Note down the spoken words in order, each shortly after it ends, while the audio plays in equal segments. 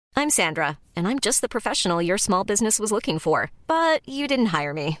I'm Sandra, and I'm just the professional your small business was looking for. But you didn't hire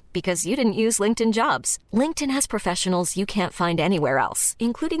me because you didn't use LinkedIn Jobs. LinkedIn has professionals you can't find anywhere else,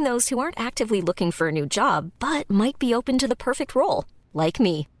 including those who aren't actively looking for a new job, but might be open to the perfect role, like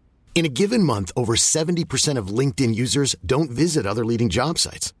me. In a given month, over 70% of LinkedIn users don't visit other leading job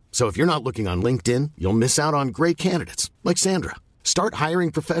sites. So if you're not looking on LinkedIn, you'll miss out on great candidates like Sandra. Start hiring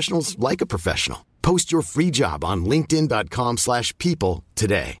professionals like a professional. Post your free job on linkedin.com/people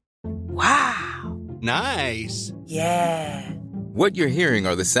today. Wow. Nice. Yeah. What you're hearing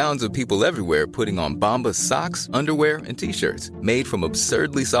are the sounds of people everywhere putting on Bombas socks, underwear, and T-shirts made from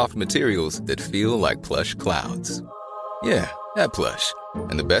absurdly soft materials that feel like plush clouds. Yeah, that plush.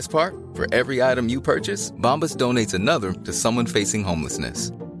 And the best part? For every item you purchase, Bombas donates another to someone facing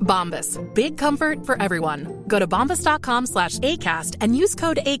homelessness. Bombas. Big comfort for everyone. Go to bombas.com/ACAST and use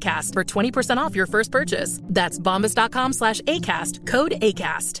code ACAST for 20% off your first purchase. That's bombas.com/ACAST. Code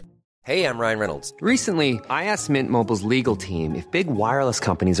ACAST. Hey, I'm Ryan Reynolds. Recently, I asked Mint Mobile's legal team if big wireless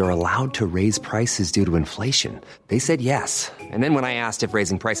companies are allowed to raise prices due to inflation. They said yes. And then when I asked if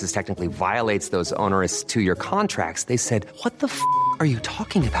raising prices technically violates those onerous two-year contracts, they said, "What the are you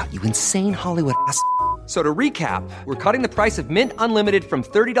talking about, you insane Hollywood ass?" So to recap, we're cutting the price of Mint Unlimited from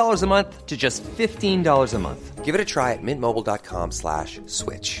 $30 a month to just $15 a month. Give it a try at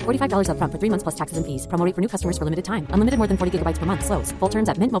mintmobile.com/switch. $45 up front for 3 months plus taxes and fees. Promo rate for new customers for limited time. Unlimited more than 40 gigabytes per month. Slows full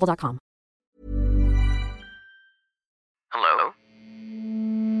terms at mintmobile.com. Hello?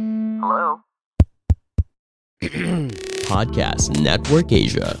 Hello? Podcast Network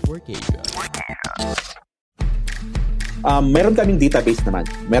Asia. Meron kaming database naman.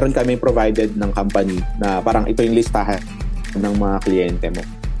 Meron kaming provided ng company na parang ito yung listahan ng mga kliyente mo.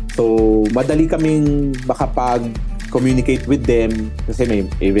 So, madali kaming makapag-communicate with them kasi may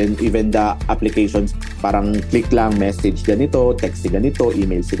even the applications parang click lang, message ganito, text si ganito,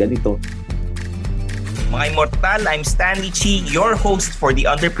 email si ganito. Mga Immortal, I'm Stanley Chi, your host for the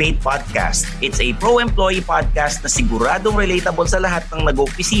Underpaid Podcast. It's a pro-employee podcast na siguradong relatable sa lahat ng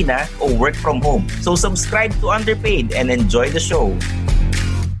nag-opisina o work from home. So subscribe to Underpaid and enjoy the show.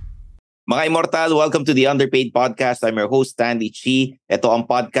 Mga Immortal, welcome to the Underpaid Podcast. I'm your host, Stanley Chi. Ito ang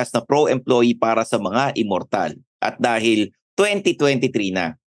podcast na pro-employee para sa mga Immortal. At dahil 2023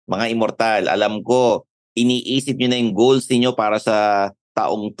 na, mga Immortal, alam ko, iniisip nyo na yung goals niyo para sa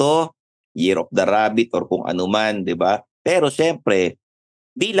taong to, Year of the Rabbit or kung ano man, di ba? Pero syempre,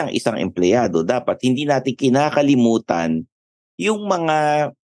 bilang isang empleyado, dapat hindi natin kinakalimutan yung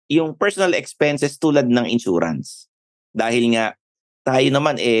personal expenses tulad ng insurance. Dahil nga, tayo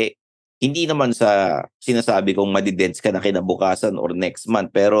naman hindi naman sa sinasabi kong madidents ka na kinabukasan or next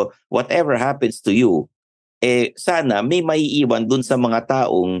month, pero whatever happens to you, sana may maiiwan dun sa mga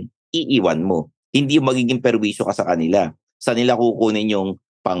taong iiwan mo. Hindi magiging perwisyo ka sa kanila. Sa nila kukunin yung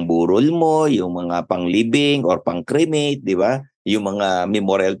pangburol mo, yung mga panglibing or pang-cremate, di ba? Yung mga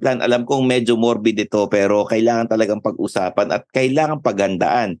memorial plan. Alam kong medyo morbid ito pero kailangan talagang pag-usapan at kailangan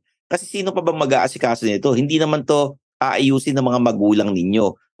paghandaan. Kasi sino pa ba mag-aasikaso nito? Hindi naman to aayusin ng mga magulang ninyo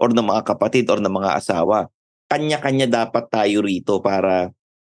or ng mga kapatid or ng mga asawa. Kanya-kanya dapat tayo rito para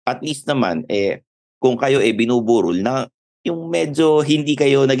at least naman kung kayo binuburol na yung medyo hindi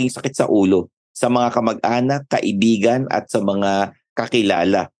kayo naging sakit sa ulo sa mga kamag-anak, kaibigan at sa mga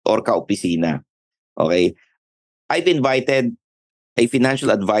kakilala or kaopisina. Okay? I've invited a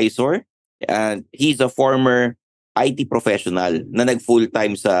financial advisor and he's a former IT professional na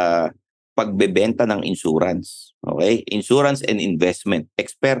nag-full-time sa pagbebenta ng insurance. Okay? Insurance and investment.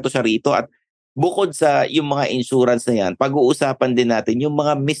 Eksperto siya rito at bukod sa yung mga insurance na yan, pag-uusapan din natin yung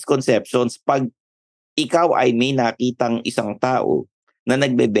mga misconceptions pag ikaw ay may nakitang isang tao na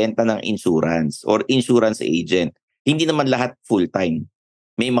nagbebenta ng insurance or insurance agent. Hindi naman lahat full-time.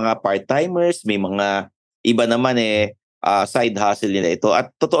 May mga part-timers, may mga iba naman side hustle nila ito. At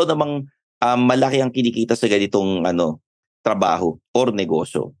totoo namang malaki ang kinikita sa ganitong trabaho or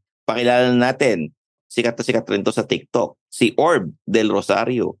negosyo. Pakilala natin, sikat na sikat rin to sa TikTok, si Orb del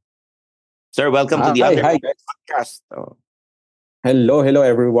Rosario. Sir, welcome to the Underpaid Podcast. Hello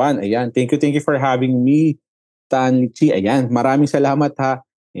everyone. Ayan, thank you for having me, Stanley Chi. Ayan, maraming salamat ha.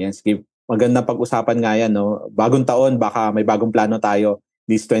 Ayan, sige. Magandang pag-usapan nga yan, no? Bagong taon, baka may bagong plano tayo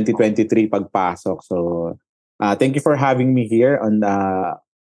this 2023 pagpasok. So, thank you for having me here on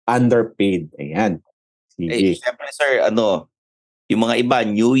Underpaid. Ayan. Sige. Siyempre, sir, yung mga iba,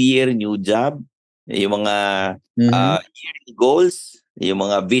 new year, new job, yung mga yearly goals, yung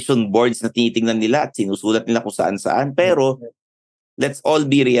mga vision boards na tinitingnan nila at sinusulat nila kung saan-saan. Pero, let's all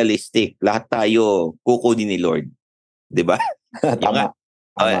be realistic. Lahat tayo kukunin ni Lord. Diba? Tama.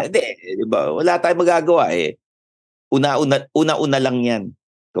 Diba? Wala tayong magagawa Una-una lang yan.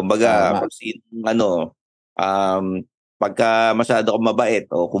 Kumbaga, Tama. kung pagka masyado kang mabait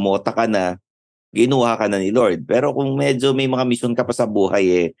o kumota ka na, ginuha ka na ni Lord. Pero kung medyo may mga mission ka pa sa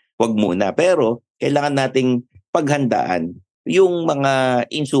buhay, wag muna. Pero kailangan nating paghandaan yung mga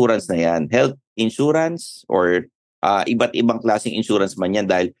insurance na yan. Health insurance or iba't ibang klaseng insurance man yan.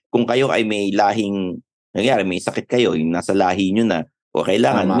 Dahil kung kayo ay may lahing, nangyari, may sakit kayo, yung nasa lahi nyo na, o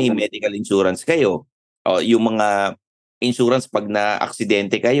kailangan Tama. may medical insurance kayo. O yung mga insurance pag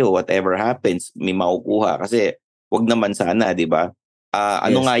na-aksidente kayo, whatever happens, may makukuha. Kasi wag naman sana, di ba?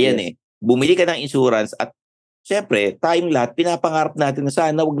 Ano nga yan bumili ka ng insurance at syempre, tayong lahat, pinapangarap natin na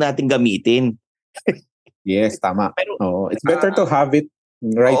sana wag natin gamitin. Yes, tama. Pero, it's better to have it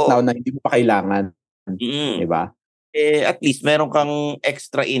right now oo. na hindi mo pa kailangan. Mm. Diba? At least meron kang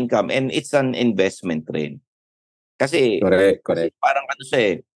extra income and it's an investment rin. Kasi Correct. parang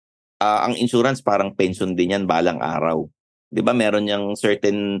ang insurance parang pension din yan balang araw. 'Di ba meron yang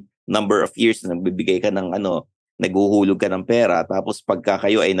certain number of years na nagbibigay ka ng naghuhulog ka ng pera, tapos pagka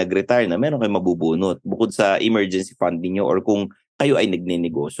kayo ay nag-retire na, meron kayong mabubunot bukod sa emergency fund niyo or kung kayo ay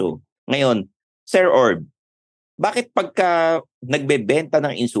nagnenegosyo. Ngayon, Sir Orb, bakit pagka nagbebenta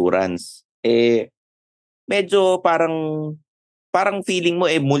ng insurance, medyo parang feeling mo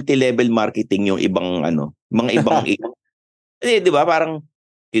multi-level marketing yung ibang mga ibang di ba parang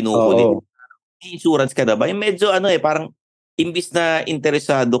kinukulit. Insurance ka na ba? Yung medyo parang imbis na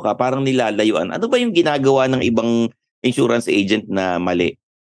interesado ka, parang nilalayuan. Ano ba yung ginagawa ng ibang insurance agent na mali?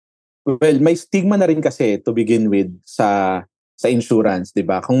 Well, may stigma na rin kasi to begin with sa insurance, 'di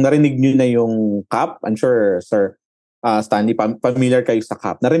ba? Kung narinig niyo na yung CAP, I'm sure Sir Stanley familiar kayo sa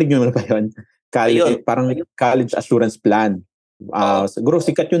CAP. Narinig niyo na ba 'yon? Parang college assurance plan. Siguro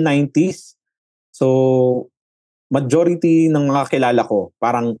sikat yung 90s. So majority ng mga kilala ko,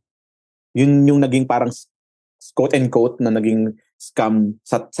 parang yun yung naging parang quote and quote na naging scam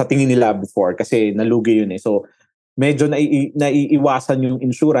sa tingin nila before kasi nalugi yun So medyo naiiwasan yung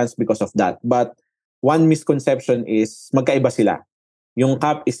insurance because of that. But one misconception is magkaiba sila. Yung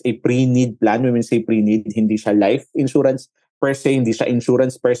CAP is a pre-need plan. When we say pre-need, hindi siya life insurance per se, hindi siya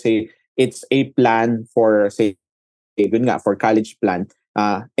insurance per se. It's a plan for, say, for college plan.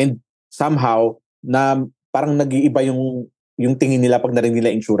 And somehow, na parang nag-iiba yung tingin nila pag narinig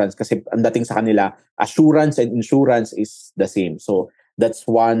nila insurance kasi ang dating sa kanila, assurance and insurance is the same. So that's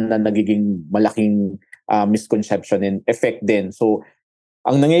one na nagiging malaking misconception and effect din. So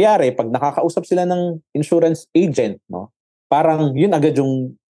ang nangyayari, pag nakakausap sila ng insurance agent, parang yun agad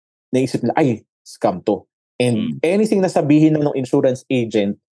yung naisip nila, ay, scam to. And anything na sabihin ng insurance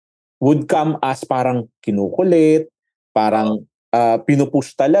agent would come as parang kinukulit, parang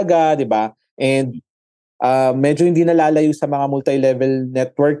pinupush talaga, di ba? And medyo hindi nalalayo sa mga multi-level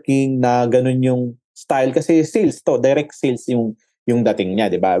networking na ganun yung style kasi sales to, direct sales yung dating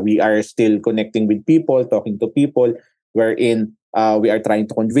niya, 'di ba? We are still connecting with people, talking to people wherein we are trying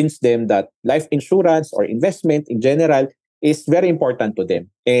to convince them that life insurance or investment in general is very important to them.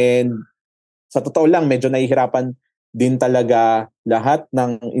 And sa totoo lang, medyo nahihirapan din talaga lahat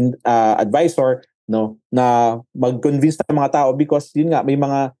ng advisor na mag-convince ng mga tao because yun nga, may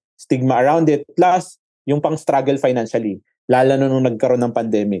mga stigma around it. Plus, yung pang-struggle financially, lalo na nung nagkaroon ng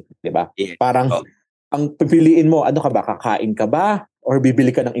pandemic, di ba? Yeah. Parang, ang pipiliin mo, ano ka ba, kakain ka ba? Or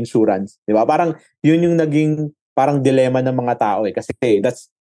bibili ka ng insurance? Di ba? Parang, yun yung naging parang dilemma ng mga tao Kasi that's,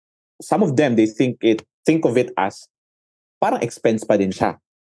 some of them, they think of it as, parang expense pa din siya.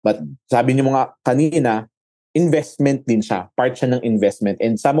 But sabi niyo mga kanina, investment din siya. Part siya ng investment.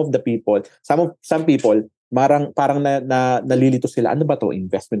 And some people, parang nalilito sila, ano ba to?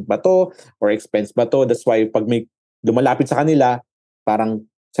 Investment ba to? Or expense ba to? That's why pag may lumalapit sa kanila, parang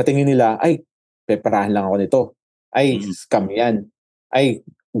sa tingin nila, ay, peperahan lang ako nito. Ay, scam yan. Ay,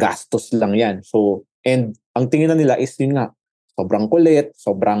 gastos lang yan. So, and ang tingin na nila is yun nga, sobrang kulit,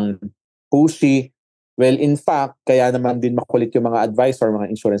 sobrang pushy. Well, in fact, kaya naman din makulit yung mga advisor, mga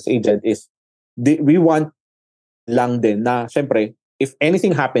insurance agent is, we want lang din na, syempre, if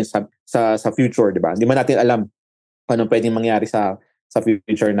anything happens sa future, di ba? Hindi man natin alam anong pwedeng mangyari sa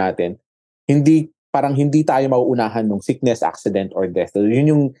future natin. Parang hindi tayo mauunahan ng sickness, accident, or death. So,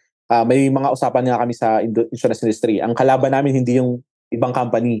 yun yung, may mga usapan nga kami sa insurance industry. Ang kalaban namin hindi yung ibang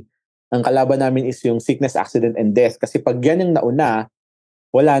company. Ang kalaban namin is yung sickness, accident, and death. Kasi pag yan yung nauna,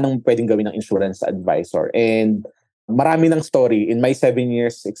 wala nang pwedeng gawin ng insurance advisor. And marami ng story. In my 7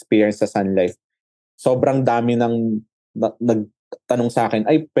 years experience sa Sun Life, sobrang dami ng nagtanong sa akin,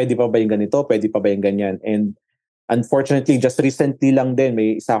 ay, pwede pa ba yung ganito? Pwede pa ba yung ganyan? And unfortunately, just recently lang din,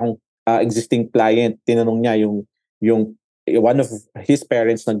 may isa akong existing client, tinanong niya yung one of his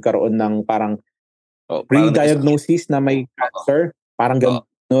parents nagkaroon ng parang pre-diagnosis na may cancer. Parang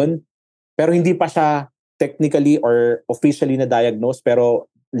nun. Pero hindi pa siya technically or officially na diagnose,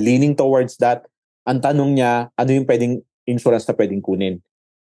 pero leaning towards that. Ang tanong niya, ano yung pwedeng insurance na pwedeng kunin?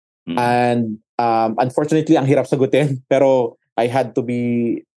 And unfortunately, ang hirap sagutin, pero I had to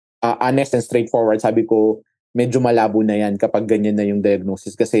be honest and straightforward. Sabi ko, medyo malabo na yan kapag ganyan na yung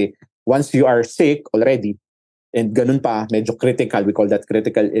diagnosis. Kasi once you are sick already, and ganun pa, medyo critical, we call that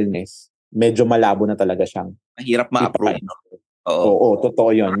critical illness, medyo malabo na talaga siyang Mahirap ma-approve. No? Oo,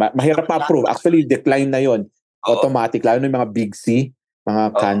 totoo yun. Mahirap ma-approve. Actually, decline na yun. Automatic, lalo na yung mga big C,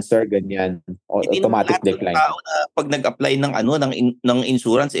 mga cancer, ganyan. Automatic decline. Tao na pag nag-apply ng ng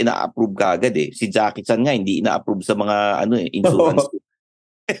insurance, ina-approve kaagad eh. Si Jackie Chan nga hindi ina-approve sa mga insurance.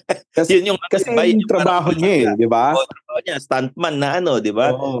 Kasi yun yung trabaho niya, di ba? Trabaho niya, stuntman na di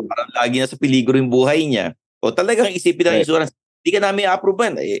ba? Parang lagi na sa peligro yung buhay niya. O talagang isipin ng insurance, hindi ka namin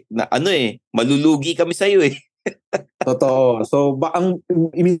i-approve malulugi kami sa iyo eh. Totoo. So,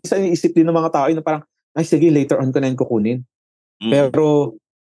 minsan iisip din ng mga tao na parang, ay sige, later on ko na yung kukunin. Pero,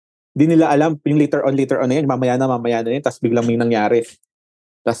 di nila alam, yung later on na yan, mamaya na yan, tapos biglang may nangyari.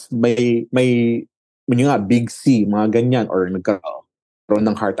 Tapos may big C, mga ganyan, or nagkaroon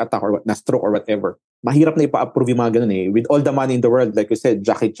ng heart attack, or na stroke, or whatever. Mahirap na ipa-approve yung mga ganun eh. With all the money in the world, like you said,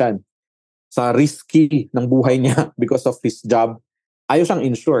 Jackie Chan, sa risky ng buhay niya because of his job, ayaw siyang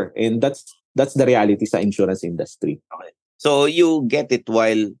insure. And that's the reality sa insurance industry. Okay. So, you get it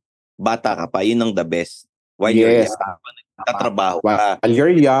while bata ka pa. Yun ang the best. While yes. You're young, nagtatrabaho ka. While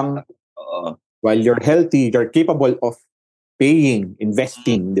you're young, while you're healthy, you're capable of paying,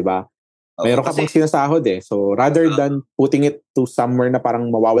 investing, di ba? Meron ka pang sinasahod eh. So, rather than putting it to somewhere na parang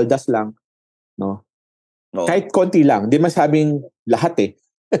mawawaldas lang, no? Kahit konti lang. Di masabing lahat eh.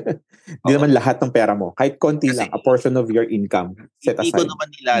 Di naman lahat ng pera mo. Kahit konti lang, a portion of your income set aside. Hindi ko naman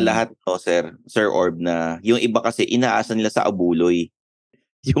nila lahat to, Sir Orb, na yung iba kasi inaasa nila sa abuloy.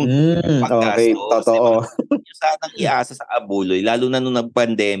 Yung okay, totoo. Yung sanang iasa sa abuloy, lalo na nung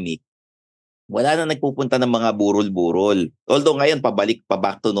nag-pandemic, wala na nagpupunta ng mga burol-burol. Although ngayon, pa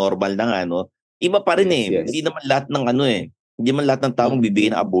back to normal na nga, iba pa rin yes. Hindi naman lahat ng hindi naman lahat ng taong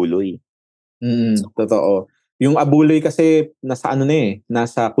bibigyan ng abuloy. Totoo. Yung abuloy kasi nasa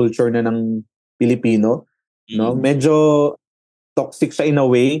culture na ng Pilipino, no? Medyo toxic siya in a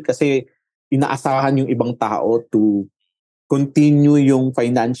way kasi inaasahan yung ibang tao to continue yung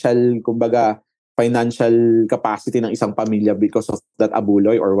financial capacity ng isang pamilya because of that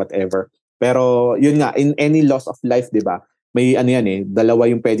abuloy or whatever. Pero yun nga, in any loss of life, 'di ba? May dalawa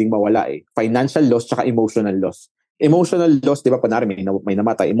yung pwedeng mawala eh. Financial loss tsaka emotional loss. Emotional loss, 'di ba? Kunwari may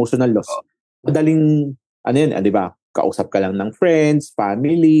namatay, emotional loss. Madaling 'di ba? Kausap ka lang ng friends,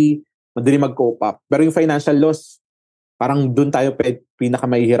 family, madali mag-cope up. Pero yung financial loss, parang doon tayo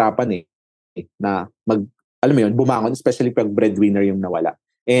pinakamahihirapan eh. Na alam mo yun, bumangon, especially pag breadwinner yung nawala.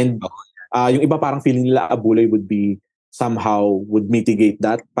 And yung iba parang feeling nila abuloy would mitigate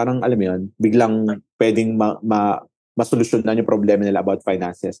that. Parang alam mo yun, biglang pwedeng masolusyonan yung problema nila about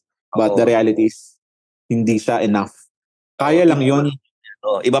finances. But the reality is, hindi siya enough. Kaya lang yun.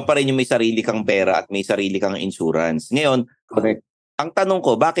 Iba pa rin yung may sarili kang pera at may sarili kang insurance. Ngayon, correct. Ang tanong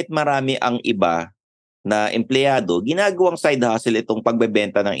ko, bakit marami ang iba na empleyado ginagawang side hustle itong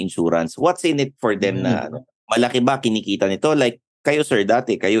pagbebenta ng insurance? What's in it for them na malaki ba kinikita nito? Like kayo sir,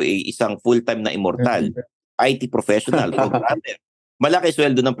 dati kayo ay isang full-time na immortal, IT professional, programmer. Malaki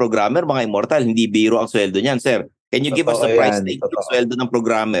sweldo ng programmer, mga immortal, hindi biro ang sweldo niyan, sir. Can you give us a price tag ng sweldo ng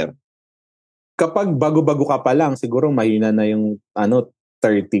programmer? Kapag bago-bago ka pa lang, siguro mahina na yung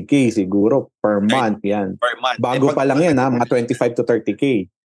 30K siguro per month yan. Per month. Bago pa lang yan mga 25 to 30K.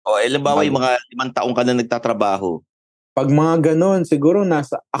 Halimbawa yung mga 5 taong ka na nagtatrabaho. Pag mga ganon, siguro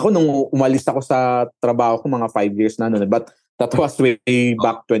ako nung umalis ako sa trabaho ko, mga 5 years na noon. But that was way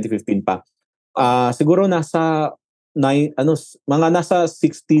back 2015 pa. Siguro mga nasa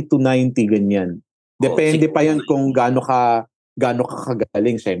 60 to 90 ganyan. Depende pa yan kung gaano ka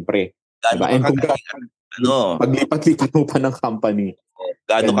kagaling, syempre. Diba? And kung paglipat-lipat mo pa ng company.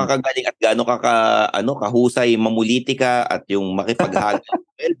 Gaano ka kagaling at gaano ka kahusay mamuliti ka at yung makipaghagal ng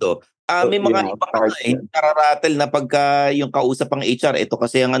sweldo. May mga ibang nararatel na pagka yung kausap ang HR, ito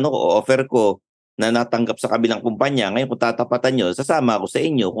kasi ang offer ko na natanggap sa kabilang kumpanya. Ngayon kung tatapatan nyo, sasama ako sa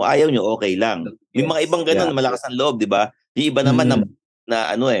inyo. Kung ayaw nyo, okay lang. May mga ibang ganun, malakas ang loob, di ba? Yung iba naman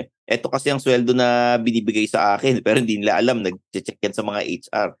ito kasi ang sweldo na binibigay sa akin, pero hindi nila alam, nag-check yan sa mga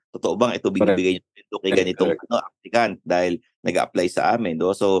HR. Totoo bang ito binibigay yung sweldo kay ganitong applicant dahil nag-apply sa amin.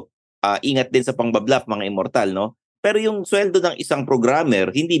 No? So, ingat din sa pangbabluff, mga immortal, no? Pero yung sweldo ng isang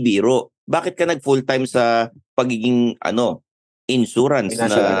programmer, hindi biro. Bakit ka nag-full-time sa pagiging insurance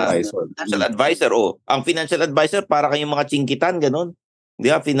financial advisor? Financial advisor. Ang financial advisor, para kayong mga chingkitan, ganun. Hindi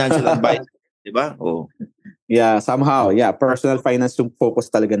ka financial advisor, di ba? Oh. Yeah, somehow. Yeah, personal finance yung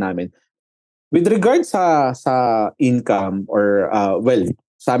focus talaga namin. With regard sa income or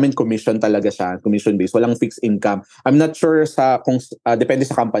sa amin commission talaga siya, commission based, walang fixed income. I'm not sure kung depende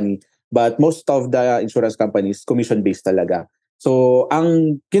sa company, but most of the insurance companies commission based talaga. So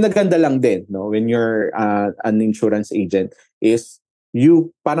ang kinaganda lang din, no, when you're an insurance agent is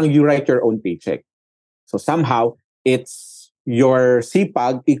you write your own paycheck. So somehow it's your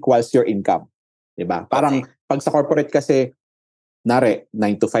sipag equals your income. Diba? Parang pag sa corporate kasi 9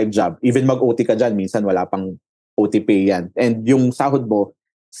 to 5 job. Even mag-OT ka dyan, minsan wala pang OT pay yan. And yung sahod mo,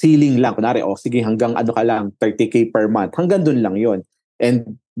 ceiling lang. Kunwari, sige, hanggang ka lang, 30K per month. Hanggang dun lang yon.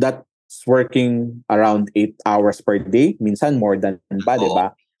 And that's working around 8 hours per day. Minsan more than pa, di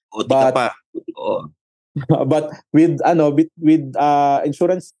ba? OT ka pa. Oo. But with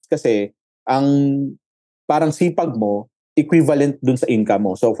insurance kasi, ang parang sipag mo, equivalent dun sa income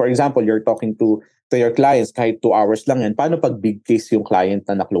mo. So for example, you're talking to your clients kahit 2 hours lang yan. Paano pag big case yung client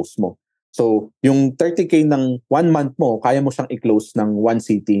na na-close mo? So yung 30K ng 1 month mo, kaya mo siyang i-close ng 1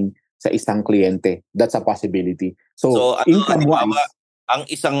 sitting sa isang kliyente. That's a possibility. So income-wise, ang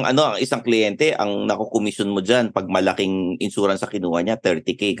isang kliyente, ang nakukomission mo diyan pag malaking insurance sa kinuha niya,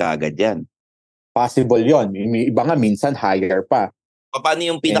 30K kaagad yan. Possible yon. Iba nga minsan higher pa. Paano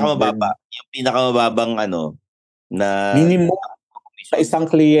yung pinakamababa? Yung pinakamababang na minimum sa isang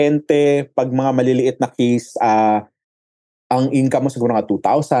kliyente, pag mga maliliit na case, ang income mo siguro nga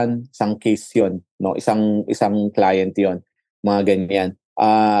 2,000, isang case yon, no? Isang client yon, mga ganyan.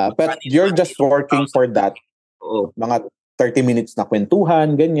 But you're just working for that. Mga 30 minutes na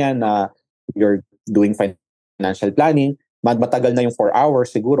kwentuhan, ganyan, na you're doing financial planning. Matagal na yung 4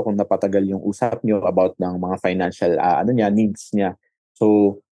 hours siguro kung napatagal yung usap nyo about ng mga financial needs niya.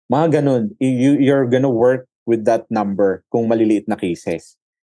 So, mga ganun, you're gonna work with that number kung maliliit na cases.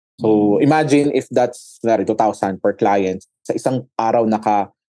 So imagine if that's 2,000 per client, sa isang araw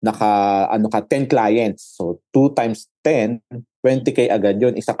naka 10 clients. So 2 times 10, 20K agad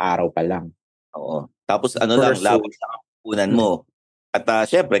yun, isang araw pa lang. Oo. Tapos lang, lawas lang ang punan mo. At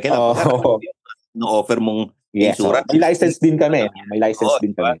syempre, kailangan no-offer mong insurance. May license din kami.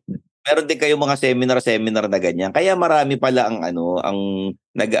 Kami. Meron din kayo mga seminar na ganyan. Kaya marami pala ang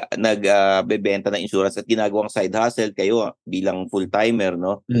nagbebenta ng insurance at ginagawang side hustle kayo bilang full-timer,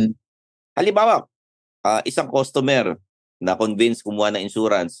 no? Mm. Halimbawa, isang customer na convince kumuha ng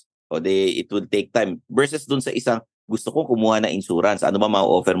insurance, it will take time versus dun sa isang gusto kong kumuha ng insurance. Ano ba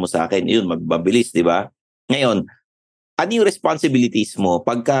ma-offer mo sa akin? Yun, magbabilis, di ba? Ngayon, ano yung responsibilities mo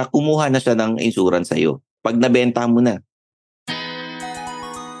pagka kumuha na siya ng insurance sa'yo? Pag nabenta mo na?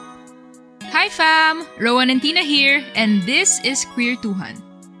 Hi fam! Rowan and Tina here, and this is Queer Tuhan.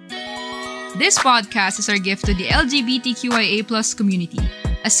 This podcast is our gift to the LGBTQIA+ community,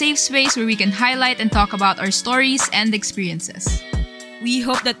 a safe space where we can highlight and talk about our stories and experiences. We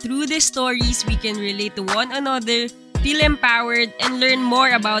hope that through these stories, we can relate to one another, feel empowered, and learn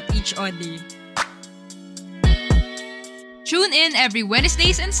more about each other. Tune in every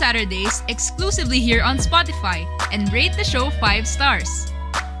Wednesdays and Saturdays exclusively here on Spotify and rate the show 5 stars.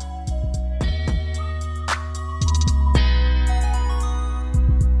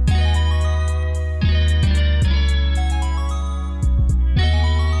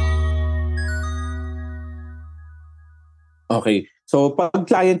 Okay. So, pag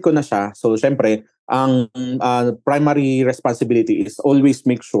client ko na siya, so syempre, ang primary responsibility is always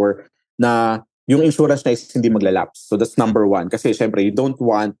make sure na yung insurance na is hindi maglalapse. So, that's number 1. Kasi syempre, you don't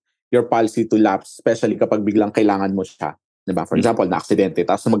want your policy to lapse, especially kapag biglang kailangan mo siya. Diba? For example, na-aksidente,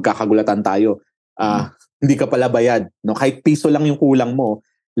 tapos magkakagulatan tayo, hindi ka pala bayad. No? Kahit piso lang yung kulang mo,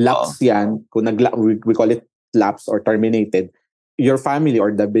 lapse yan, kung we call it lapse or terminated, your family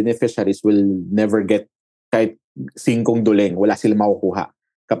or the beneficiaries will never get kahit 5 duleng, wala silang makukuha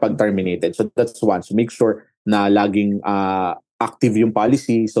kapag terminated. So that's one. So make sure na laging active yung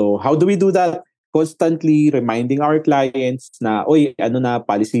policy. So how do we do that? Constantly reminding our clients na,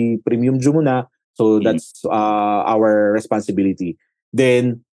 policy premium due mo na. So that's our responsibility.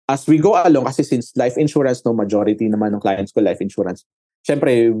 Then as we go along, kasi since life insurance, majority naman ng clients ko life insurance,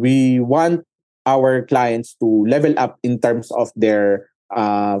 syempre we want our clients to level up in terms of their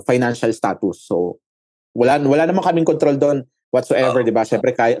financial status. So wala naman kaming control doon whatsoever, 'di ba?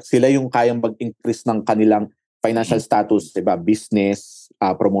 Syempre sila yung kayang mag-increase ng kanilang financial status, 'di ba? Business,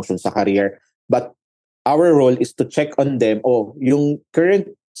 promotion sa career. But our role is to check on them, yung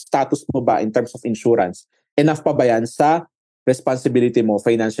current status mo ba in terms of insurance, enough pa ba yan sa responsibility mo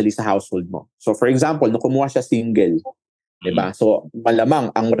financially sa household mo? So for example, nung kumuha siya single, 'di ba? So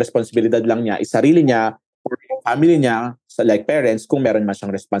malamang ang responsibilidad lang niya is sarili niya or yung family niya like parents, kung meron man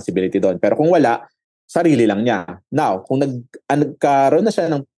siyang responsibility doon. Pero kung wala, sarili lang niya. Now, kung nagkaroon na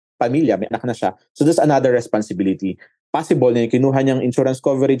siya ng pamilya, may anak na siya, so there's another responsibility. Possible na yung kinuha niyang insurance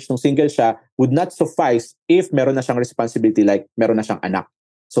coverage nung single siya would not suffice if meron na siyang responsibility like meron na siyang anak.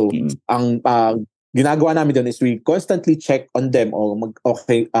 So, ang ginagawa namin doon is we constantly check on them.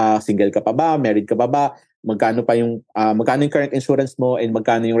 Single ka pa ba? Married ka pa ba? Magkano yung current insurance mo and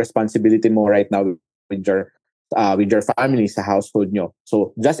magkano yung responsibility mo right now with your family sa household nyo.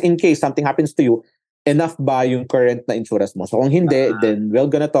 So, just in case something happens to you, enough ba yung current na insurance mo? So, kung hindi, then we're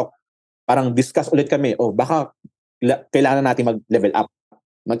gonna talk. Parang discuss ulit kami. Baka kailangan natin mag-level up.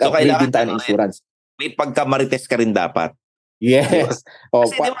 Mag-upgrade din tayo ng insurance. May pagkamarites ka rin dapat. Yes.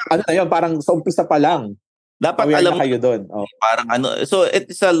 Ano na yun? Parang sa umpisa pa lang. Dapat alam na kayo doon. Parang so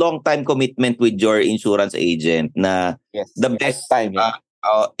it's a long time commitment with your insurance agent na the best time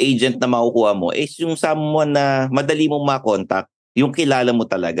agent na makukuha mo is yung someone na madali mong makontak, yung kilala mo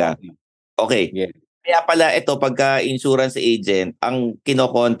talaga. Okay. Yeah. Kaya pala ito pagka insurance agent, ang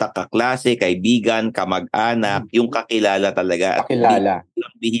kinokontak ka klase, kaibigan, kamag-anak, yung kakilala talaga. Kakilala.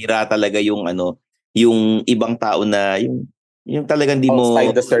 Bihira talaga yung yung ibang tao na yung talagang di mo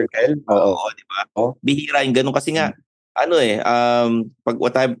outside the circle. Oo, di ba? Bihira yung ganun kasi nga pag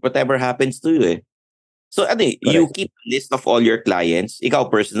whatever happens to you So you keep a list of all your clients.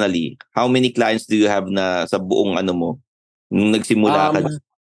 Ikaw personally, how many clients do you have na sa buong mo nung nagsimula ka?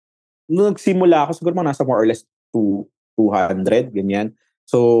 Nung nagsimula ako siguro nasa more or less 200 ganyan.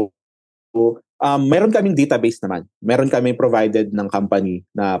 So meron kaming database naman. Meron kaming provided ng company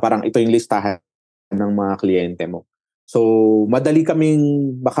na parang ito yung listahan ng mga kliyente mo. So, madali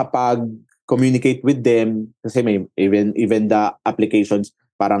kaming makapag-communicate with them kasi may even the applications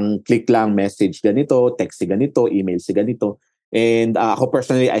parang click lang, message ganito, text si ganito, email si ganito. And ako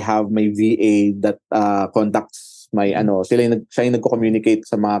personally, I have my VA that contacts my siya yung nagko-communicate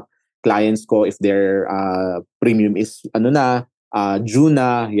sa mga clients ko if their premium is due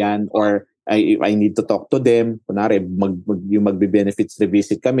na yan or I need to talk to them. Kunwari, yung magbe-benefits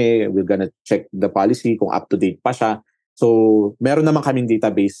revisit kami, we're gonna check the policy kung up to date pa siya. So, meron naman kaming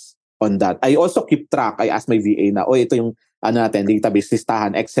database on that. I also keep track. I ask my VA na, ito yung database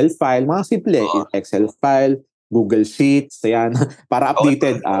listahan, Excel file, mga simple. Excel file, Google Sheets, ayan, para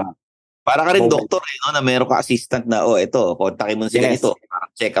updated. Para ka rin doktor na meron ka assistant na, ito, kontakin mo si ganito.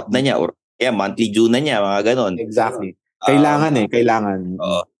 Check up na niya or monthly due na niya, mga ganon. Exactly. Kailangan.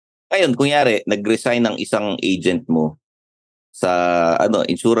 Ngayon, kunyari, nag-resign ng isang agent mo sa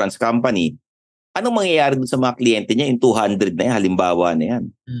insurance company, anong mangyayari dun sa mga kliyente niya? Yung 200 na yan, halimbawa na yan.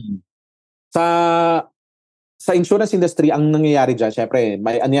 Sa insurance industry, ang nangyayari dyan, syempre,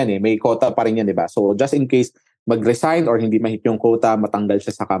 may quota pa rin yan, di ba? So, just in case mag-resign or hindi mahit yung quota, matanggal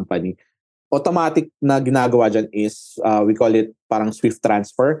siya sa company, automatic na ginagawa dyan is, we call it parang swift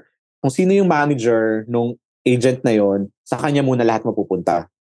transfer. Kung sino yung manager nung agent na yon, sa kanya muna lahat mapupunta.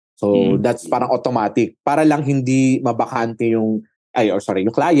 So, that's parang automatic. Para lang hindi mabakante yung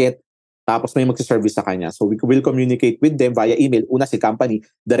client, tapos may magsiservice sa kanya. So, we will communicate with them via email. Una, si company,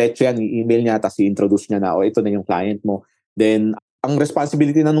 diretso yan, i-email niya, tapos i-introduce niya na, ito na yung client mo. Then, ang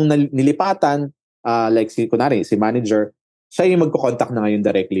responsibility na nung nilipatan, si manager, siya yung magko-contact na ngayon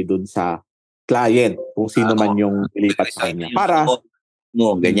directly dun sa client, kung sino man yung nilipat sa kanya. Para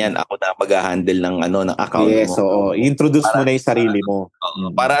ganyan ako na mag-handle ng account mo. Yes, so i-introduce mo na yung sarili mo.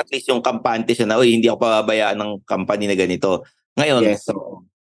 Para at least yung kampante siya na, hindi ako pababayaan ng company na ganito. Ngayon,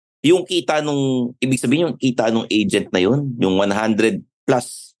 yung kita ibig sabihin yung kita nung agent na yun, yung 100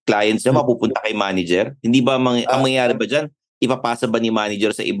 plus clients niya mapupunta kay manager. Hindi ba ang mangyayari ba dyan? Ipapasa ba ni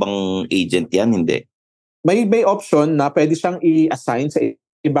manager sa ibang agent yan? Hindi. May option na pwede siyang i-assign sa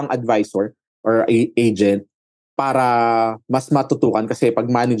ibang advisor or agent para mas matutukan kasi pag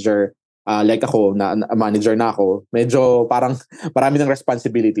manager, like ako, na manager na ako, medyo parang marami ng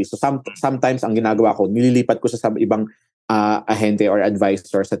responsibility. So sometimes ang ginagawa ko, nililipat ko siya sa ibang ahente or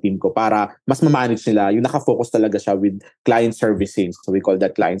advisor sa team ko para mas ma-manage nila. Yung nakafocus talaga siya with client servicing. So we call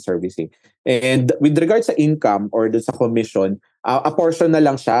that client servicing. And with regards sa income or dun sa commission, a portion na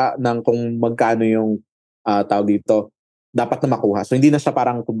lang siya ng kung magkano yung tawag dito, dapat na makuha. So hindi na siya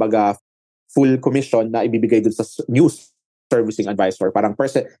parang kumbaga full commission na ibibigay dun sa news servicing advisor. Parang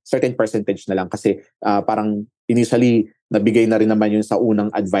certain percentage na lang kasi parang initially nabigay na rin naman yun sa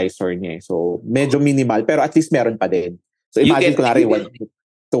unang advisor niya. So medyo minimal pero at least meron pa din. So imagine ko na rin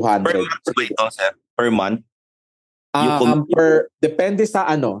 200. Per month ba ito, sir? Per month? Depende sa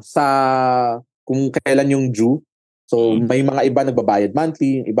kung kailan yung due. So may mga iba nagbabayad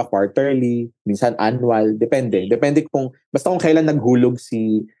monthly, iba quarterly, minsan annual, depende. Depende basta kung kailan naghulog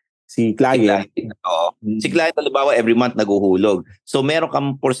si si client. Si client, halimbawa, every month naguhulog. So, meron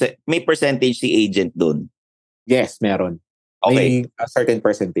kang may percentage si agent doon. Yes, meron. Okay. May a certain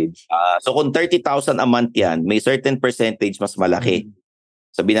percentage. So, kung 30,000 a month yan, may certain percentage mas malaki.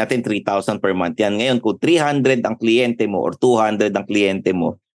 Sabihin natin 3,000 per month yan. Ngayon, kung 300 ang kliyente mo or 200 ang kliyente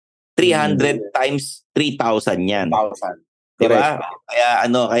mo, 300 times 3,000 yan. 1,000. Diba?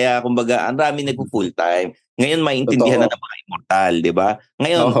 Kaya kumbaga, ang dami nagpo-full time. Ngayon, maintindihan na ng mga immortal, diba?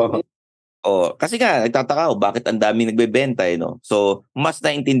 Ngayon, kasi nga, nagtataka ko, bakit ang dami nagbebenta, no? So, mas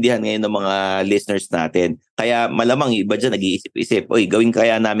naintindihan ngayon ng mga listeners natin. Kaya malamang iba dyan nag-iisip-isip, gawin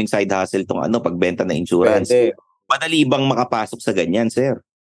kaya naming side hustle tong pagbenta ng insurance. Pwede. Madali bang makapasok sa ganyan, sir?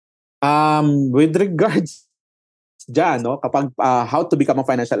 With regards dyan, no, kapag how to become a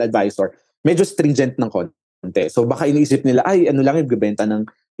financial advisor, medyo stringent ng konti. So baka iniisip nila, lang yung bibenta ng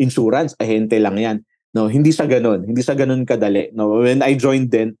insurance, ahente lang yan. No, hindi siya ganun. Hindi siya ganun kadali. No, when I joined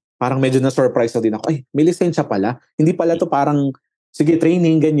din, parang medyo na-surprise na din ako. May lisensya pala. Hindi pala to parang, sige,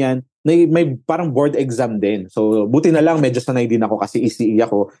 training, ganyan. May parang board exam din. So, buti na lang, medyo sanay din ako kasi ECE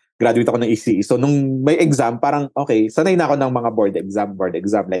ako. Graduate ako ng ECE. So, nung may exam, parang, okay, sanay na ako ng mga board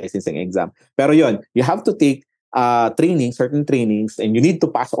exam, licensing exam. Pero yon, you have to take certain trainings, and you need to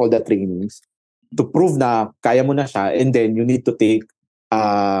pass all the trainings to prove na kaya mo na siya, and then you need to take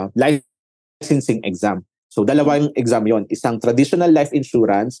licensing exam. So, dalawang exam yon, isang traditional life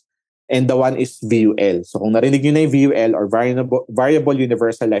insurance, and the one is VUL. So kung narinig nyo na yung VUL or Variable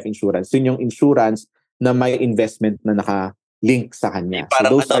Universal Life Insurance, yun yung insurance na may investment na naka-link sa kanya.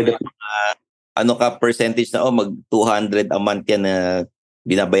 Parang percentage na mag 200 a month yan na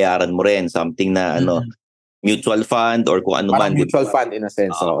binabayaran mo rin. Something na mutual fund or kung ano parang man. Mutual fund in a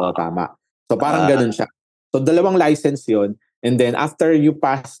sense. Tama. So parang ganun siya. So dalawang license yun. And then after you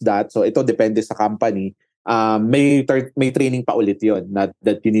pass that, so ito depende sa company, may training pa ulit yun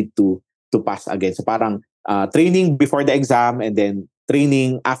that you need to pass again. So parang training before the exam and then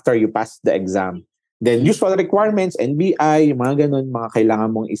training after you pass the exam. Then usual requirements, NBI, mga ganun, mga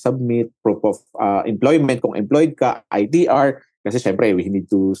kailangan mong i-submit, proof of employment kung employed ka, ITR, kasi syempre we need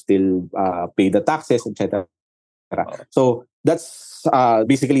to still pay the taxes, etc. So that's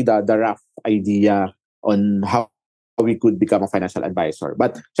basically the rough idea on how we could become a financial advisor.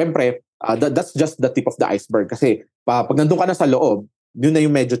 But syempre, that's just the tip of the iceberg. Kasi pag nandun ka na sa loob, yun na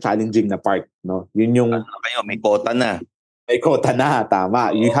yung medyo challenging na part. No? Yun yung... may quota na. May quota na, tama.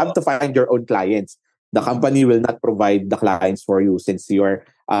 You have to find your own clients. The company will not provide the clients for you. Since you're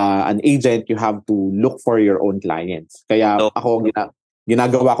an agent, you have to look for your own clients. Kaya ako,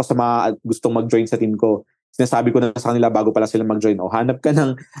 ginagawa ko sa mga gustong mag-join sa team ko, sinasabi ko na sa kanila bago pala sila mag-join, hanap ka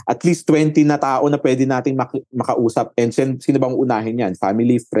ng at least 20 na tao na pwede nating makausap. And sino bang unahin yan?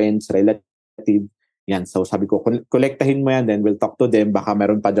 Family, friends, relative. Yan. So sabi ko, kolektahin mo yan, then we'll talk to them. Baka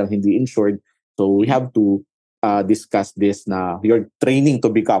meron pa dyang hindi insured. So we have to discuss this na you're training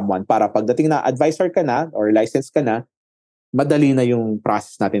to become one para pagdating na advisor ka na or licensed ka na, madali na yung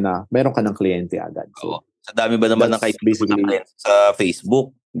process natin na meron ka ng kliyente agad. So, sa dami ba naman ng kaibigan sa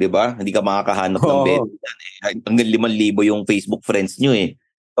Facebook? Di ba? Hindi ka makakahanap ng bed. Hanggang 5,000 yung Facebook friends nyo eh.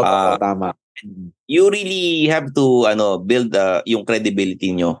 Tama. You really have to build yung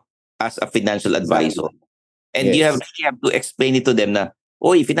credibility nyo as a financial advisor. And you really have to explain it to them na,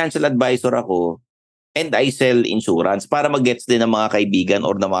 financial advisor ako and I sell insurance para mag-gets din ng mga kaibigan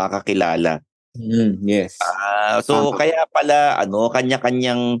or ng mga kakilala. Yes. So, kaya pala,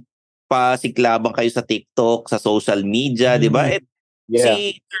 kanya-kanyang pasiklabang kayo sa TikTok, sa social media, di ba?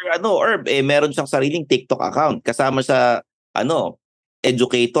 Si Herb, meron siyang sariling TikTok account. Kasama sa,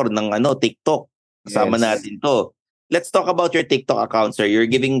 educator ng TikTok. Kasama natin to. Let's talk about your TikTok account, sir. You're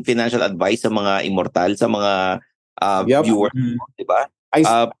giving financial advice sa mga immortal, sa mga viewers, di ba?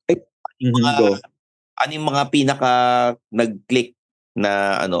 Ano yung mga pinaka nag-click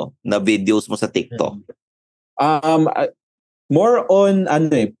na na videos mo sa TikTok? More on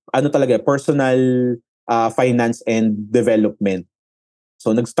talaga personal finance and development.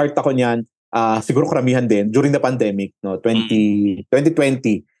 So nag-start ako niyan, siguro karamihan din during the pandemic, 2020.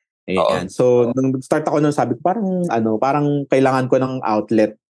 Ayan. So nung nag-start ako noon, sabi ko parang kailangan ko ng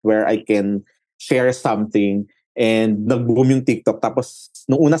outlet where I can share something, and nag-boom yung TikTok. Tapos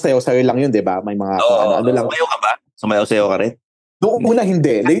nung una sayaw-sayaw lang yun, 'di ba? May mga ano lang. Sumayaw ka ba? Sumayaw-sayaw ka rin? Noong una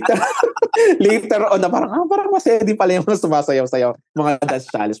hindi. Later on na parang masaya din pala yung mga sumasayaw-sayaw, mga dance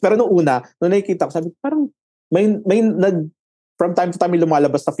challenge. Pero noong una, nung nakikita ko, sabi ko, parang may from time to time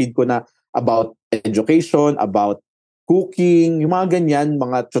lumalabas sa feed ko na about education, about cooking, yung mga ganyan,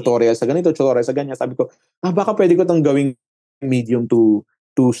 mga tutorial sa ganito, tutorial sa ganyan. Sabi ko, baka pwede ko itong gawing medium to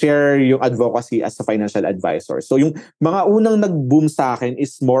to share yung advocacy as a financial advisor. So yung mga unang nag-boom sa akin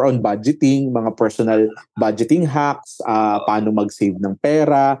is more on budgeting, mga personal budgeting hacks, paano mag-save ng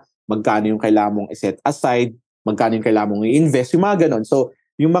pera, magkano yung kailangan mong i-set aside, magkano yung kailangan mong i-invest, yung mga ganon. So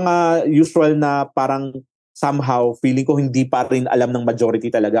yung mga usual na parang somehow feeling ko hindi pa rin alam ng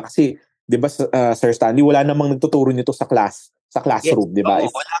majority talaga kasi 'di ba Sir Stanley, wala namang nagtuturo nito sa classroom, 'di ba?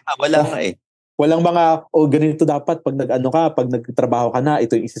 Wala nga eh. Walang mga, ganito dapat pag pag nagtrabaho ka na,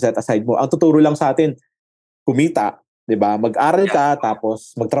 ito yung isi-set aside mo. Ang tuturo lang sa atin, kumita, di ba? Mag-aral ka,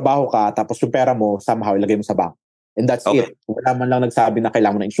 tapos magtrabaho ka, tapos yung pera mo, somehow ilagay mo sa bank. And that's it. Wala man lang nagsabi na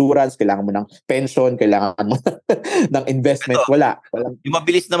kailangan mo ng insurance, kailangan mo ng pension, kailangan mo ng investment. Wala. Yung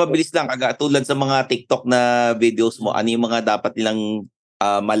mabilis lang, tulad sa mga TikTok na videos mo, ano yung mga dapat nilang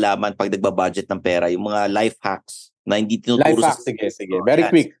malaman pag nagbabudget ng pera, yung mga life hacks na hindi tinuturo life hacks, sige. Very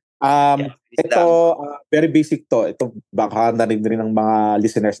quick. Ito, very basic to. Ito, baka narinig rin ng mga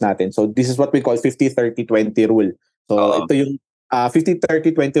listeners natin. So, this is what we call 50-30-20 rule. So, ito yung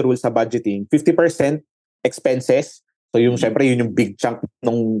 50-30-20 rule sa budgeting. 50% expenses. So, syempre, yun yung big chunk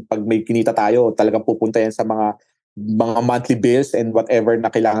nung pag may kinita tayo, talagang pupunta yan sa mga monthly bills and whatever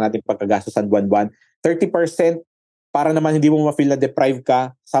na kailangan natin pagkagastosan buwan-buwan. 30% para naman hindi mo ma-feel na deprive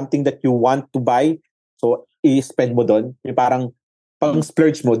ka, something that you want to buy. So, i-spend mo doon. Yung parang pang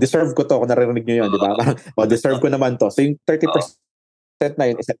splurge mo, deserve ko to, kung narinig nyo yun, di ba? Deserve ko naman to. So yung 30% na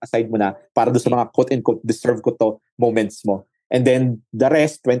yun, iset aside mo na para doon sa mga quote-unquote, deserve ko to moments mo. And then the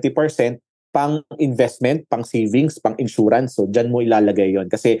rest, 20%, pang investment, pang savings, pang insurance. So dyan mo ilalagay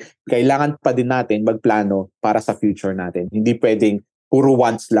yon kasi kailangan pa din natin magplano para sa future natin. Hindi pwedeng puro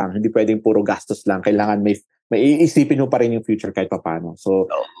wants lang, hindi pwedeng puro gastos lang. Kailangan may iisipin mo pa rin yung future kahit paano. So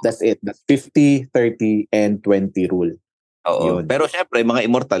that's it. That's 50, 30, and 20 rule. Oo. Yun. Pero syempre, mga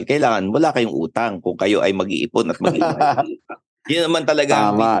immortal, kailangan wala kayong utang kung kayo ay mag-iipon at mag-iipon. Yun naman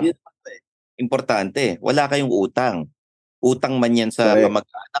talaga importante. Wala kayong utang. Utang man yan sa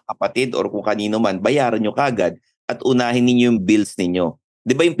kamag-anak, kapatid, or kung kanino man, bayaran nyo kagad at unahin ninyo yung bills ninyo.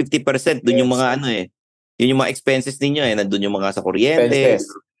 Di ba yung 50%, dun yung mga yun yung mga expenses ninyo nandun yung mga sa kuryente.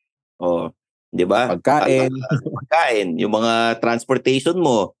 Di ba? Pagkain, yung mga transportation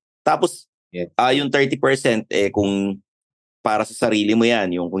mo. Tapos, yung 30%, kung para sa sarili mo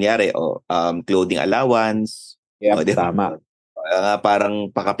yan, yung kunyari, clothing allowance. Diba? Tama. Parang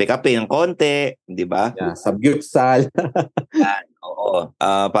pakape-kape ng konti, di ba? Samgyupsal.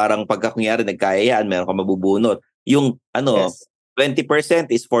 Parang pagka kunyari nagkayayaan, meron ka mabubunot. Yung 20%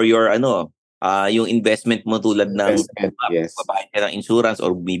 is for your yung investment mo tulad ng magbabayad ka ng insurance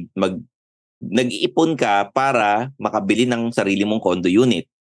or nag-iipon ka para makabili ng sarili mong condo unit.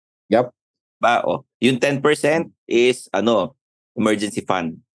 Yep. Ba? Yung 10% is emergency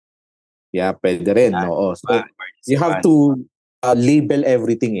fund. Yeah, pwede rin. So, you have to label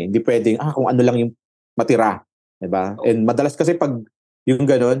everything Hindi pwedeng, kung ano lang yung matira. Diba? And madalas kasi pag yung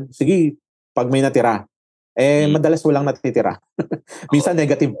ganun, sige, pag may natira, madalas walang natitira. Minsan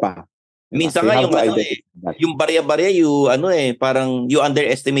negative pa. Diba? Minsan nga yung barya-barya, parang you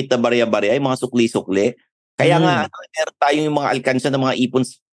underestimate na barya-barya, yung mga sukli-sukli. Kaya nga, meron tayong yung mga alkansya ng mga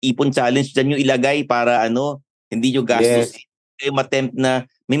ipon challenge dyan yung ilagay para hindi nyo gastos. Kayo matempt na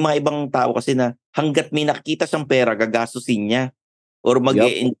may mga ibang tao kasi na hanggat may nakita siyang pera, gagastusin niya. Or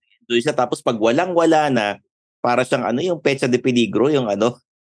mag-enjoy siya. Tapos pag walang-wala na, para siyang yung pecha de peligro, yung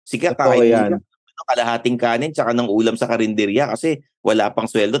sige, kain kalahating kanin tsaka ng ulam sa karinderya kasi wala pang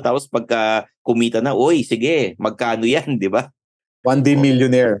sweldo. Tapos pagka kumita na, sige, magkano yan, di ba? One day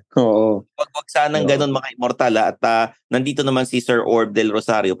millionaire. Oo. Wag sanang ganun mga immortal at nandito naman si Sir Orb del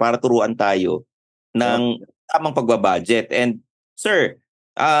Rosario para turuan tayo ng tamang pagbabudget. And Sir,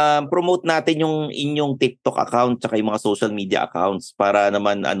 promote natin yung inyong TikTok account tsaka yung mga social media accounts para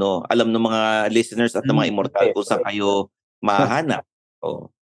naman alam ng mga listeners at ng mga immortal kung saan kayo mahanap.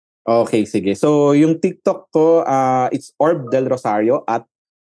 Okay, sige. So yung TikTok ko, it's Orb del Rosario at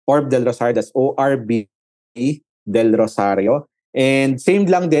Orb del Rosario. That's ORB del Rosario. And same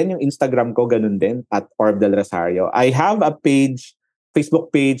lang din yung Instagram ko, ganun din at Orb del Rosario. I have a page, Facebook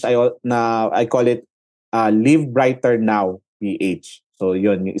page I call it Live Brighter Now PH. So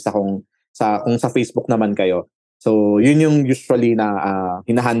yun, yung isa kung sa Facebook naman kayo. So yun yung usually na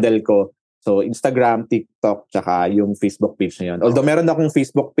hinahandle ko. So Instagram, TikTok, tsaka yung Facebook page na yun. Although meron akong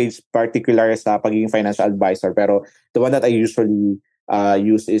Facebook page particular sa pagiging financial advisor, pero the one that I usually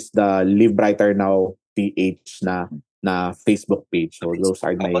use is the Live Brighter Now PH na Facebook page. So those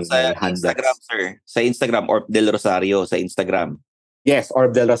are my handles. Instagram, sir. Sa Instagram, Orb del Rosario sa Instagram. Yes,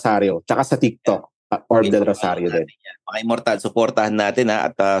 Orb del Rosario. Tsaka sa TikTok, Orb del Rosario din. Mga immortal, supportahan natin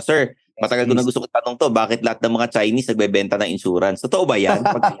At sir, Matagal ko na gusto kong tanong to, bakit lahat ng mga Chinese nagbebenta ng insurance? Totoo ba yan?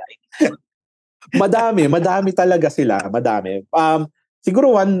 Madami talaga sila. Madami.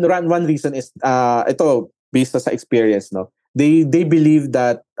 Siguro one reason is, ito, based sa experience, no? They believe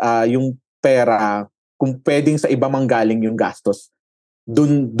that yung pera, kung pwedeng sa iba manggaling yung gastos,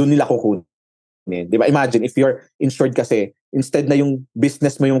 dun nila kukunin. Di ba? Imagine, if you're insured kasi, instead na yung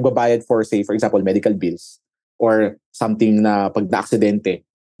business mo yung magbabayad for, say, for example, medical bills or something na pag na-aksidente,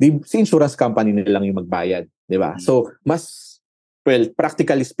 si insurance company nila lang yung magbayad. Di ba? So,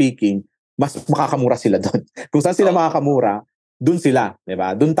 practically speaking, mas makakamura sila doon. Kung saan sila makakamura, doon sila. Di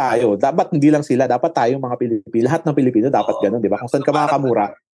ba? Doon tayo. Dapat hindi lang sila, dapat tayo mga Pilipino. Lahat ng Pilipino dapat ganun. Di ba? Kung saan ka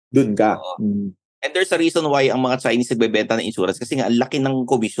makakamura, doon ka. And there's a reason why ang mga Chinese nagbebenta ng insurance kasi nga ang laki ng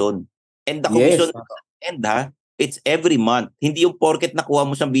komisyon. And the commission, it's every month. Hindi yung porket nakuha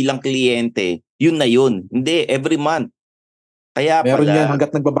mo siyang bilang kliyente, yun na yun. Hindi, every month. Kaya meron yan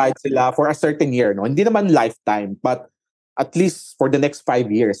hanggat nagbabayad sila for a certain year. No? Hindi naman lifetime, but at least for the next 5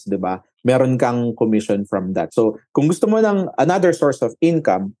 years, di ba? Meron kang commission from that. So, kung gusto mo ng another source of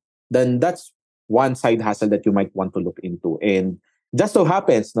income, then that's one side hustle that you might want to look into. And just so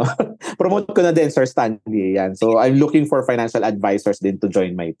happens, no? Promote ko na din, Sir Stanley. Yan. So, I'm looking for financial advisors din to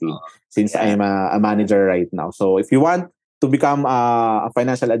join my team since I'm a manager right now. So, if you want to become a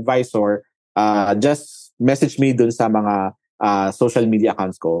financial advisor, just message me dun sa mga social media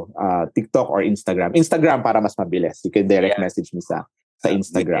accounts ko, TikTok or Instagram. Instagram para mas mabilis. You can direct message me sa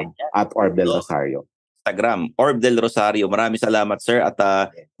Instagram at Orb del Rosario. Instagram, Orb del Rosario. Maraming salamat, sir. At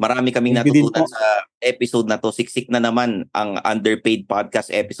marami kaming natutunan sa episode na to. Siksik na naman ang Underpaid Podcast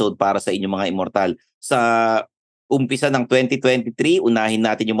episode para sa inyong mga immortal. Sa umpisa ng 2023, unahin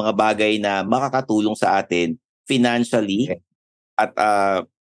natin yung mga bagay na makakatulong sa atin financially at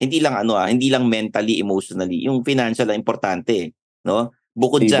hindi lang mentally, emotionally. Yung financial ang importante, no?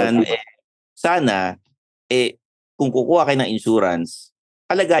 Bukod diyan, sana kung kukuha kayo ng insurance,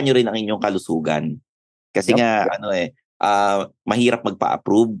 alagaan niyo rin ang inyong kalusugan. Kasi mahirap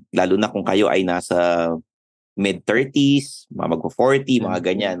magpa-approve, lalo na kung kayo ay nasa mid-30s, magpo-40, mga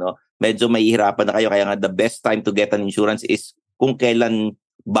ganyan, no? Medyo mahihirapan na kayo, kaya nga the best time to get an insurance is kung kailan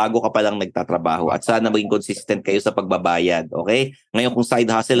bago ka pa lang nagtatrabaho. At sana maging consistent kayo sa pagbabayad, okay? Ngayon kung side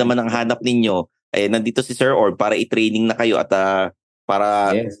hustle naman ang hanap ninyo, nandito si Sir Orb para i-training na kayo at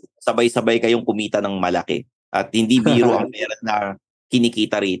para sabay-sabay kayong kumita ng malaki. At hindi biro ang pera na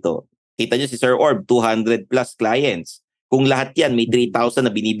kinikita rito. Kita nyo si Sir Orb, 200 plus clients. Kung lahat yan, may 3,000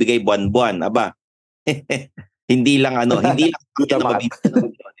 na binibigay buwan-buwan. Aba, hindi lang mabibigay,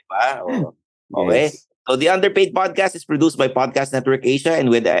 diba? Okay? Yes. So the Underpaid Podcast is produced by Podcast Network Asia, and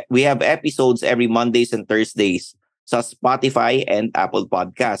we have episodes every Mondays and Thursdays sa Spotify and Apple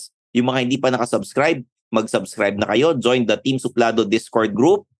Podcasts. Yung mga hindi pa nakasubscribe, mag-subscribe na kayo. Join the Team Suplado Discord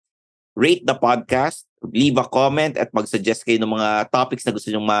group. Rate the podcast, leave a comment, at mag-suggest kayo ng mga topics na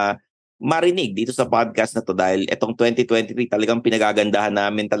gusto nyong marinig dito sa podcast na to, dahil itong 2023 talagang pinagagandahan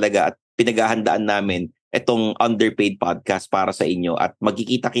namin talaga at pinaghahandaan namin itong Underpaid Podcast para sa inyo. At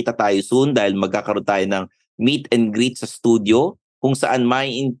magkikita-kita tayo soon dahil magkakaroon tayo ng meet and greet sa studio kung saan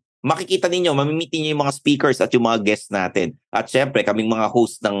makikita ninyo, mamimit ninyo yung mga speakers at yung mga guests natin. At syempre, kaming mga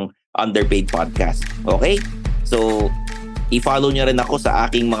host ng Underpaid Podcast. Okay? So, i-follow nyo rin ako sa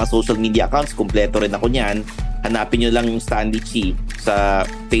aking mga social media accounts. Kumpleto rin ako niyan. Hanapin nyo lang yung Stanley Chi sa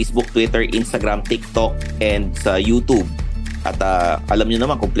Facebook, Twitter, Instagram, TikTok, and sa YouTube. At alam nyo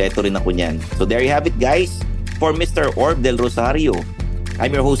naman, kumpleto rin ako niyan. So there you have it, guys. For Mr. Orb del Rosario, I'm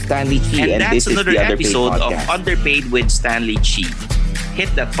your host, Stanley Chi, and this is the Underpaid episode Podcast. of Underpaid with Stanley Chi.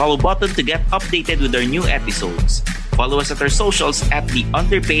 Hit that follow button to get updated with our new episodes. Follow us at our socials at the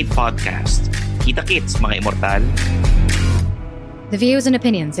Underpaid Podcast. Kita-kits, mga immortal. The views and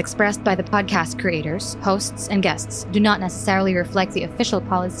opinions expressed by the podcast creators, hosts, and guests do not necessarily reflect the official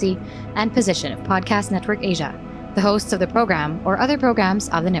policy and position of Podcast Network Asia, the hosts of the program, or other programs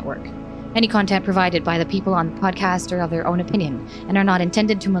of the network. Any content provided by the people on the podcast are of their own opinion and are not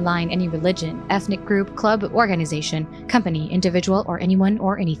intended to malign any religion, ethnic group, club, organization, company, individual, or anyone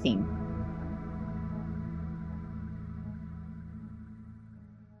or anything.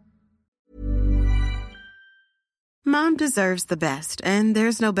 Mom deserves the best, and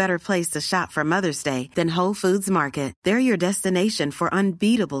there's no better place to shop for Mother's Day than Whole Foods Market. They're your destination for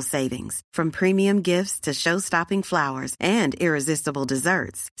unbeatable savings, from premium gifts to show-stopping flowers and irresistible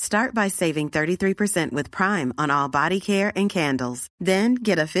desserts. Start by saving 33% with Prime on all body care and candles. Then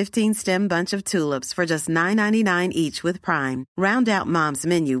get a 15-stem bunch of tulips for just $9.99 each with Prime. Round out Mom's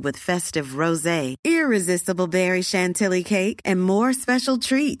menu with festive rosé, irresistible berry chantilly cake, and more special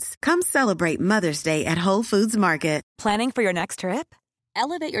treats. Come celebrate Mother's Day at Whole Foods Market. Planning for your next trip?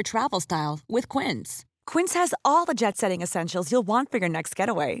 Elevate your travel style with Quince. Quince has all the jet-setting essentials you'll want for your next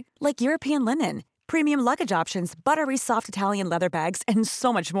getaway, like European linen, premium luggage options, buttery soft Italian leather bags, and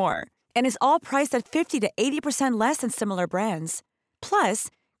so much more. And is all priced at 50 to 80% less than similar brands. Plus,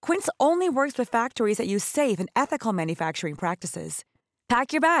 Quince only works with factories that use safe and ethical manufacturing practices.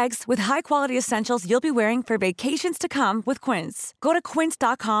 Pack your bags with high-quality essentials you'll be wearing for vacations to come with Quince. Go to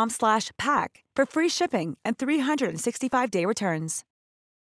quince.com/pack for free shipping and 365-day returns.